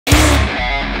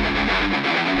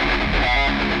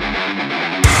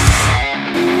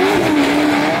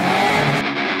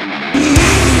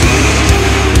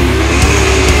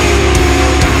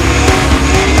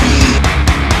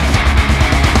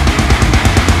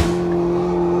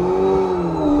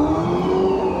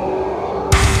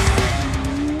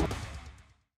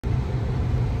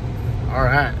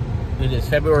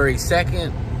February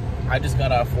 2nd. I just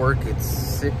got off work. It's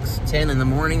 6:10 in the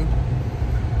morning.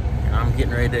 And I'm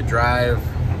getting ready to drive.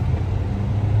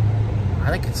 I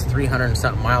think it's 300 and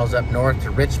something miles up north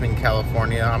to Richmond,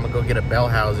 California. I'm gonna go get a bell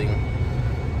housing.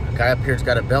 A guy up here's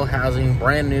got a bell housing,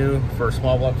 brand new, for a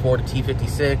small block Ford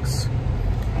T56,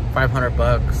 500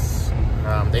 bucks.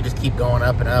 They just keep going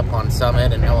up and up on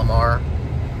Summit and LMR.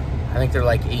 I think they're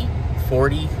like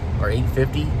 840 or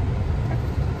 850.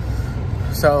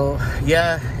 So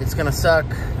yeah, it's gonna suck.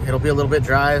 It'll be a little bit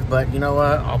drive, but you know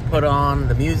what? I'll put on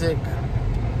the music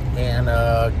and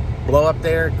blow up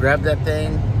there, grab that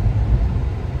thing,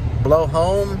 blow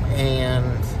home,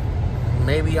 and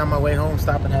maybe on my way home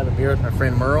stop and have a beer with my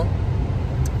friend Merle.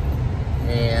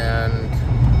 And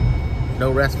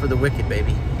no rest for the wicked,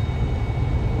 baby.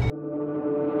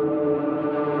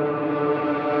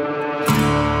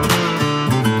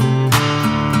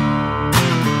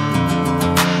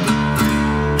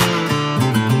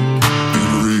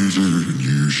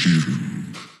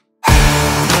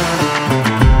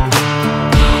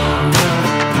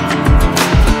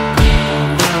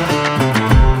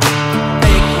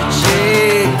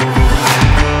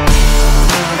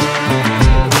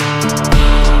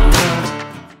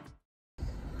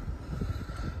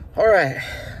 All right,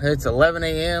 it's 11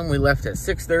 a.m. We left at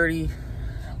 6:30.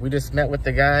 We just met with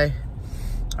the guy.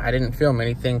 I didn't film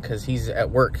anything because he's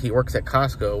at work. He works at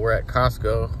Costco. We're at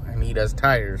Costco and he does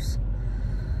tires.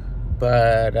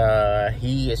 But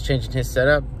he is changing his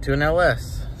setup to an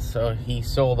LS. So he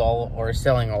sold all, or is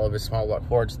selling all of his small block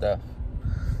Ford stuff.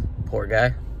 Poor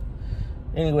guy.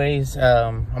 Anyways,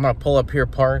 I'm gonna pull up here,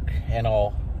 park, and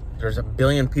there's a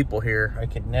billion people here. I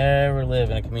could never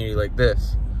live in a community like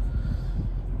this.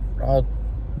 I'll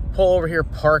pull over here,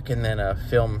 park, and then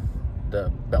film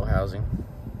the bell housing.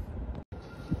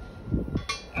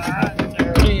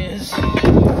 There it is.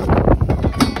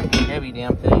 Heavy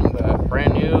damn thing, but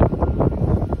brand new.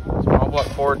 Small block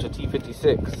Ford to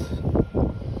T56.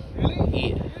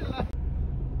 Yeah.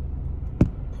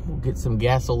 We'll get some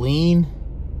gasoline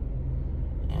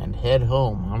and head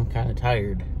home. I'm kind of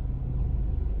tired.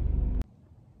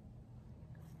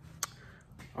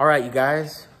 All right, you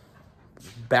guys.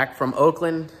 Back from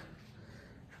Oakland,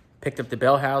 picked up the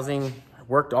bell housing,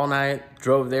 worked all night,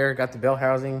 drove there, got the bell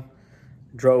housing,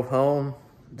 drove home.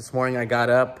 This morning I got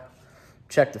up,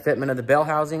 checked the fitment of the bell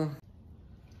housing.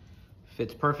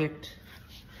 Fits perfect.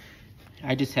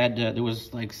 I just had, there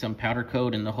was like some powder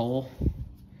coat in the hole.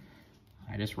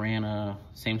 I just ran a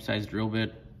same size drill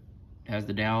bit as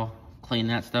the dowel, cleaned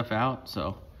that stuff out,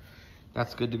 so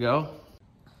that's good to go.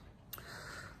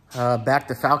 Back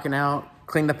to Falcon out.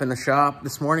 Cleaned up in the shop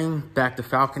this morning, back to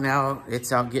Falcon out.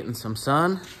 It's out getting some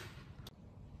sun.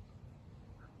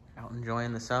 Out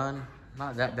enjoying the sun.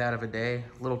 Not that bad of a day.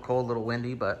 A little cold, a little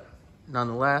windy, but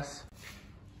nonetheless.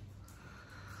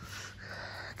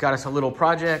 Got us a little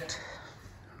project.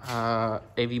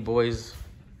 AV Boys,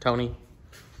 Tony.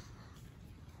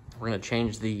 We're gonna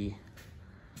change the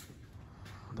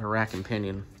rack and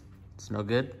pinion. It's no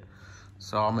good.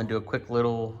 So I'm gonna do a quick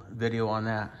little video on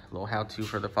that, a little how-to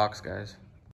for the Fox guys.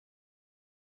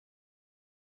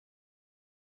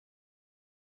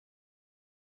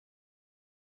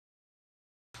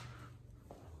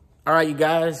 All right, you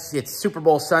guys, it's Super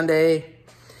Bowl Sunday.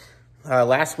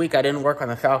 Last week I didn't work on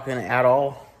the Falcon at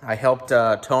all. I helped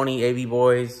Tony, AV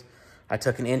Boys. I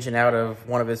took an engine out of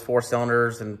one of his 4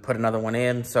 cylinders and put another one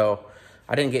in, so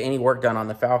I didn't get any work done on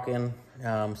the Falcon.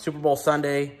 Super Bowl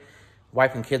Sunday.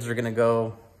 Wife and kids are gonna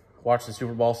go watch the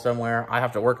Super Bowl somewhere. I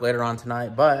have to work later on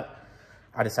tonight, but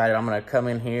I decided I'm gonna come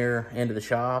in here into the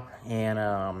shop and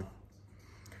I'm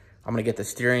gonna get the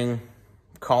steering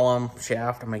column,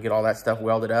 shaft. I'm gonna get all that stuff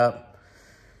welded up.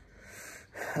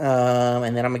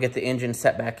 And then I'm gonna get the engine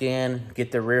set back in,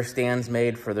 get the rear stands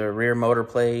made for the rear motor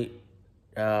plate.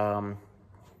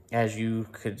 As you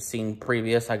could see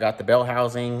previous, I got the bell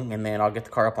housing, and then I'll get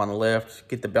the car up on the lift,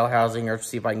 get the bell housing, or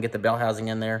see if I can get the bell housing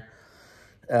in there.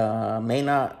 May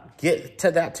not get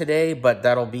to that today, but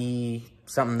that'll be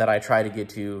something that I try to get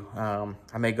to.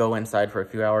 I may go inside for a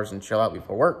few hours and chill out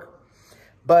before work.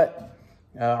 But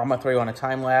I'm gonna throw you on a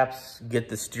time lapse, get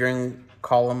the steering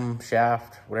column,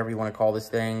 shaft, whatever you wanna call this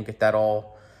thing, get that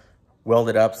all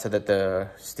welded up so that the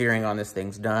steering on this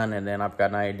thing's done. And then I've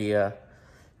got an idea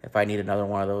if I need another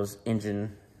one of those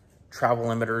engine travel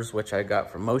limiters, which I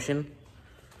got from Motion.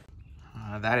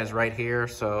 That is right here.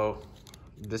 So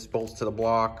this bolts to the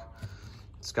block.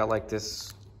 It's got like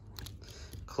this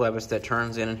clevis that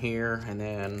turns in here, and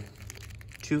then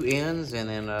 2 ends, and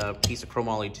then a piece of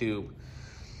chromoly tube.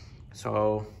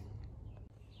 So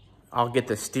I'll get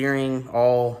the steering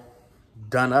all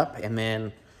done up and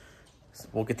then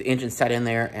we'll get the engine set in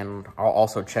there, and I'll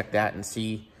also check that and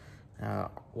see. I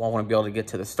want to be able to get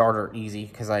to the starter easy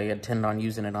because I intend on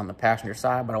using it on the passenger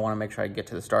side, but I want to make sure I get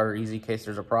to the starter easy in case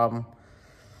there's a problem.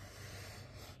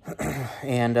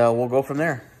 And we'll go from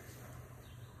there.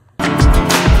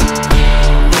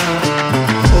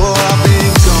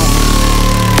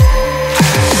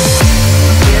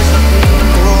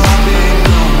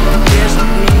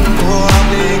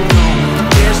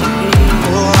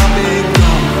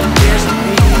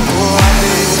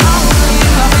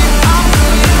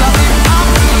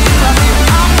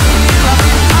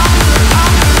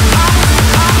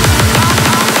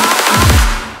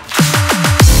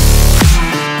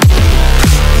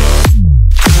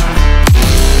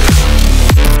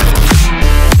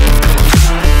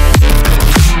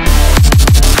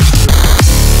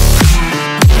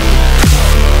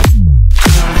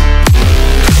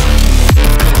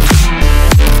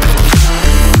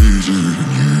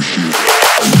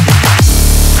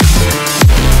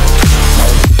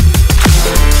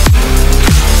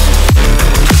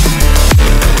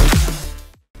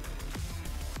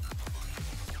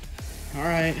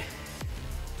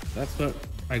 That's what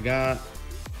I got.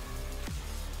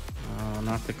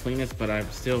 Not the cleanest, but I'm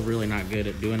still really not good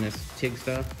at doing this TIG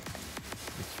stuff.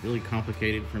 It's really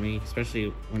complicated for me, especially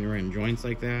when you're in joints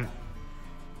like that.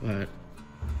 But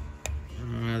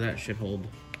that should hold.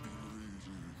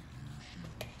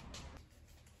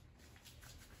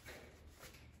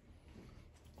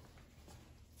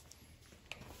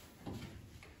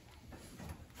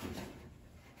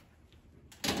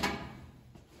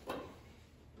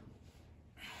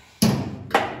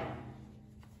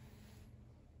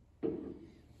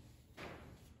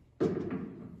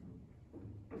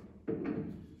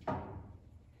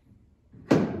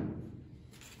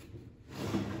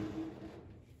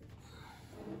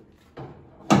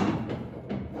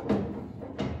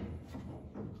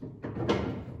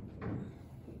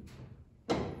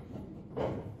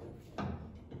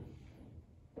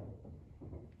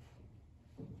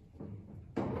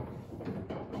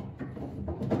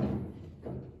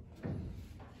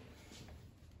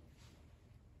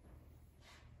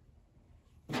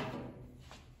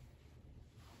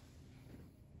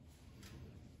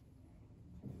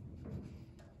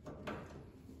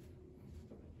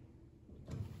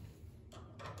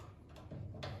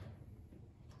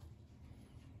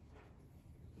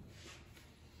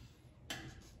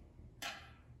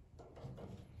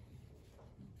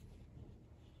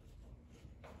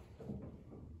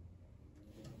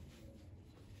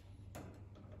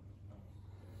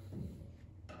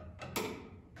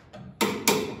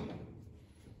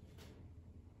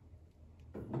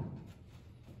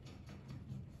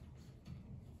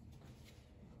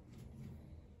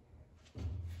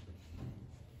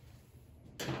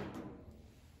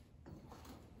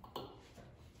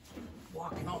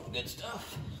 Walking all the good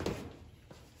stuff.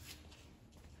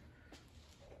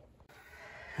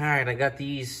 All right, I got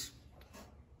these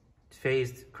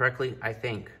phased correctly, I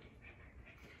think.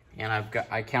 And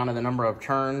I counted the number of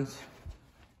turns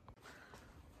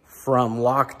from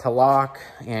lock to lock,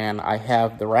 and I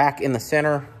have the rack in the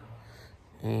center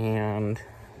and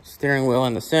steering wheel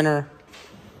in the center,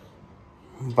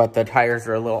 but the tires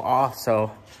are a little off,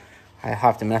 so I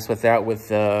have to mess with that with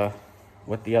the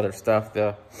other stuff,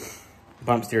 the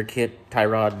bump steer kit tie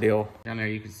rod deal. Down there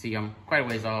you can see I'm quite a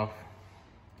ways off,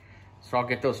 so I'll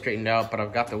get those straightened out. But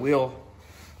I've got the wheel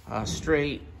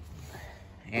straight,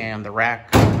 and the rack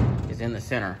is in the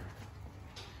center.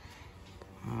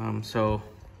 So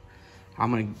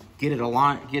I'm gonna get it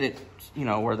aligned, get it, you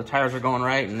know, where the tires are going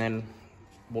right, and then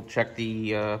we'll check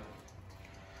the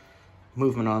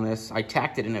movement on this. I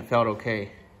tacked it and it felt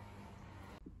okay.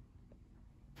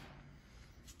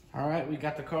 All right, we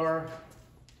got the car.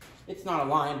 It's not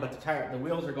aligned, but the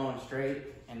wheels are going straight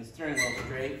and the steering wheel's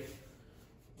straight.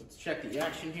 Let's check the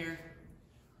action here.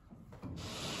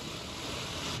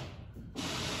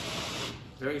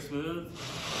 Very smooth.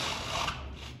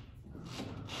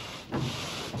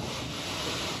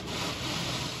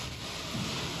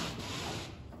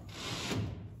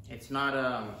 It's not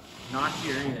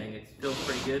notchy or anything. It feels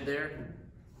pretty good there.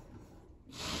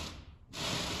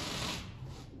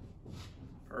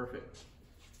 Perfect.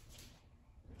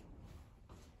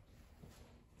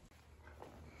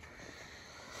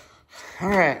 All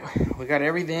right, we got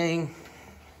everything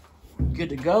good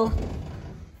to go.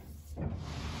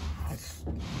 It's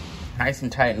nice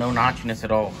and tight, no notchiness at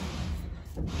all.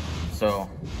 So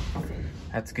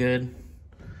that's good.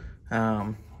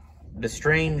 The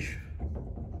strange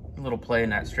little play in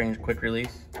that strange quick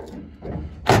release,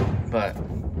 but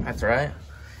that's all right.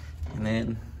 And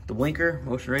then the blinker,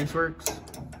 Motion Raceworks.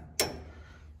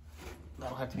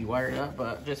 have to be wired up,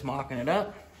 but just mocking it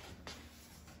up.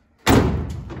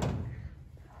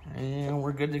 And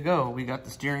we're good to go. We got the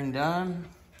steering done.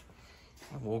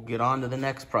 We'll get on to the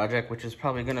next project, which is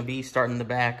probably gonna be starting the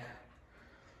back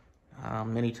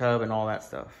mini tub and all that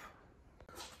stuff.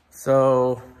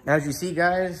 So as you see,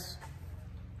 guys,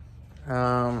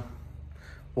 we'll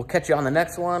catch you on the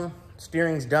next one.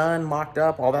 Steering's done, mocked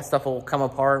up, all that stuff will come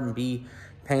apart and be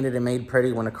painted and made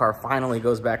pretty when the car finally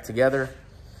goes back together.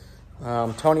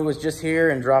 Tony was just here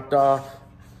and dropped off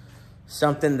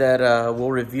something that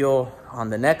we'll reveal on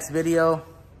the next video,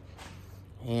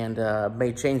 and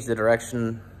may change the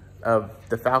direction of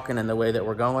the Falcon and the way that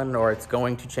we're going, or it's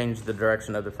going to change the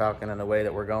direction of the Falcon and the way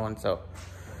that we're going. So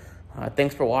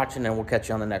thanks for watching, and we'll catch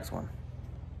you on the next one.